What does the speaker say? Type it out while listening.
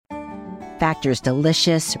Factor's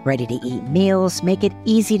delicious, ready-to-eat meals make it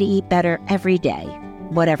easy to eat better every day.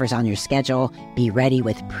 Whatever's on your schedule, be ready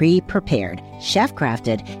with pre-prepared,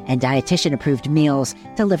 chef-crafted, and dietitian-approved meals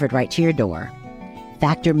delivered right to your door.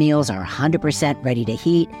 Factor meals are 100% ready to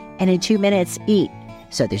heat and in 2 minutes eat,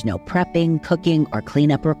 so there's no prepping, cooking, or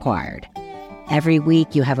cleanup required. Every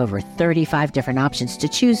week, you have over 35 different options to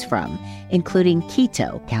choose from, including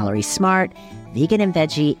keto, calorie smart, vegan and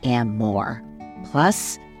veggie, and more.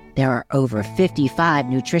 Plus, there are over 55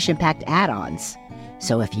 nutrition-packed add-ons.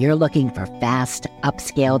 So if you're looking for fast,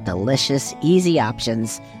 upscale, delicious, easy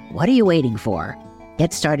options, what are you waiting for?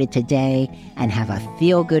 Get started today and have a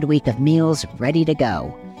feel-good week of meals ready to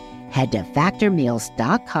go. Head to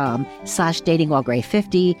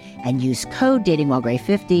factormeals.com/datingwhilegray50 and use code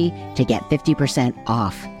datingwhilegray50 to get 50%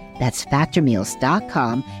 off. That's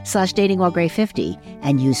factormeals.com/datingwhilegray50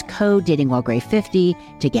 and use code datingwhilegray50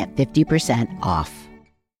 to get 50% off.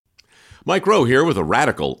 Mike Rowe here with a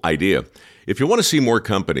radical idea. If you want to see more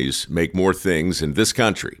companies make more things in this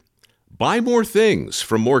country, buy more things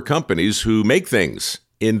from more companies who make things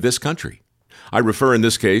in this country. I refer in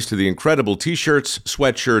this case to the incredible t-shirts,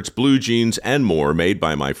 sweatshirts, blue jeans, and more made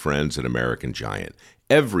by my friends at American Giant.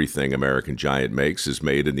 Everything American Giant makes is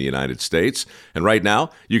made in the United States. And right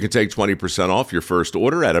now, you can take 20% off your first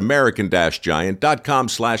order at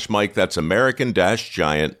american-giant.com/Mike. That's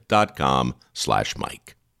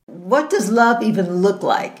american-giant.com/Mike. What does love even look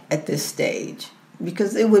like at this stage?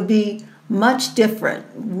 Because it would be much different.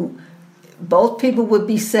 Both people would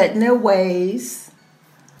be set in their ways.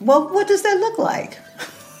 Well, what does that look like?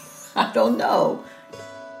 I don't know.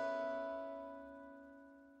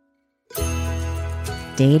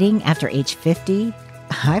 Dating after age 50?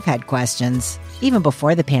 I've had questions, even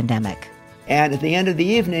before the pandemic. And at the end of the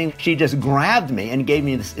evening, she just grabbed me and gave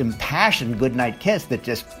me this impassioned goodnight kiss that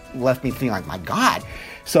just left me feeling like, my God.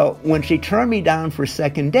 So when she turned me down for a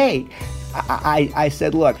second date, I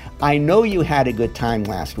said, look, I know you had a good time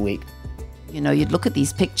last week. You know, you'd look at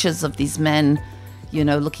these pictures of these men, you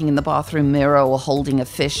know, looking in the bathroom mirror or holding a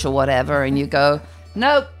fish or whatever, and you go,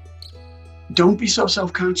 nope. Don't be so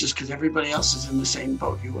self-conscious because everybody else is in the same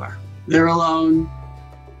boat you are. They're alone.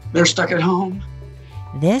 They're stuck at home.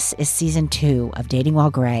 This is Season 2 of Dating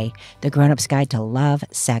While Gray, the grown-up's guide to love,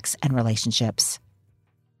 sex, and relationships.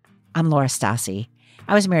 I'm Laura Stassi.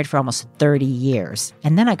 I was married for almost 30 years,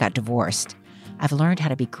 and then I got divorced. I've learned how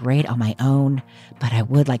to be great on my own, but I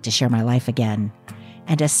would like to share my life again.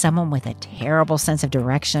 And as someone with a terrible sense of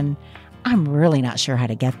direction, I'm really not sure how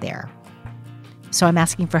to get there. So I'm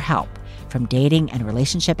asking for help from dating and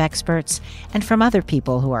relationship experts and from other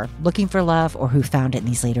people who are looking for love or who found it in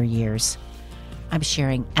these later years. I'm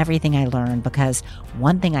sharing everything I learned because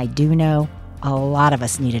one thing I do know, a lot of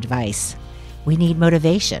us need advice. We need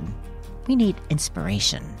motivation. We need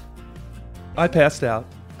inspiration. I passed out.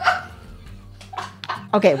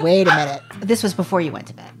 Okay, wait a minute. This was before you went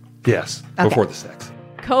to bed. Yes, Okay. before the sex.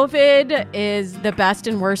 COVID is the best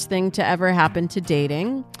and worst thing to ever happen to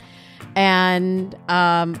dating. And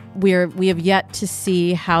we have yet to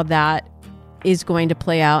see how that is going to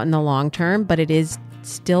play out in the long term, but it is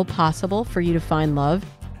still possible for you to find love.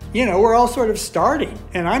 You know, we're all sort of starting,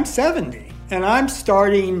 and I'm 70, and I'm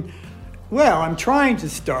starting, well, I'm trying to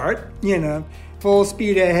start, you know, full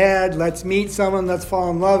speed ahead, let's meet someone, let's fall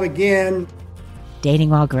in love again. Dating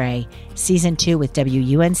While Gray, Season 2 with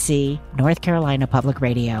WUNC, North Carolina Public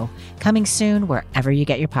Radio, coming soon wherever you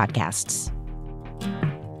get your podcasts.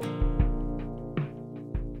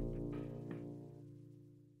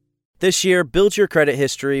 This year, build your credit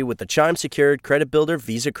history with the Chime Secured Credit Builder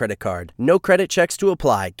Visa Credit Card. No credit checks to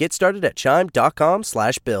apply. Get started at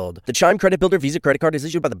chime.com/build. The Chime Credit Builder Visa Credit Card is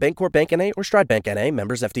issued by the Bancorp Bank N.A. or Stride Bank N.A.,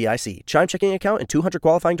 members FDIC. Chime checking account and 200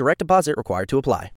 qualifying direct deposit required to apply.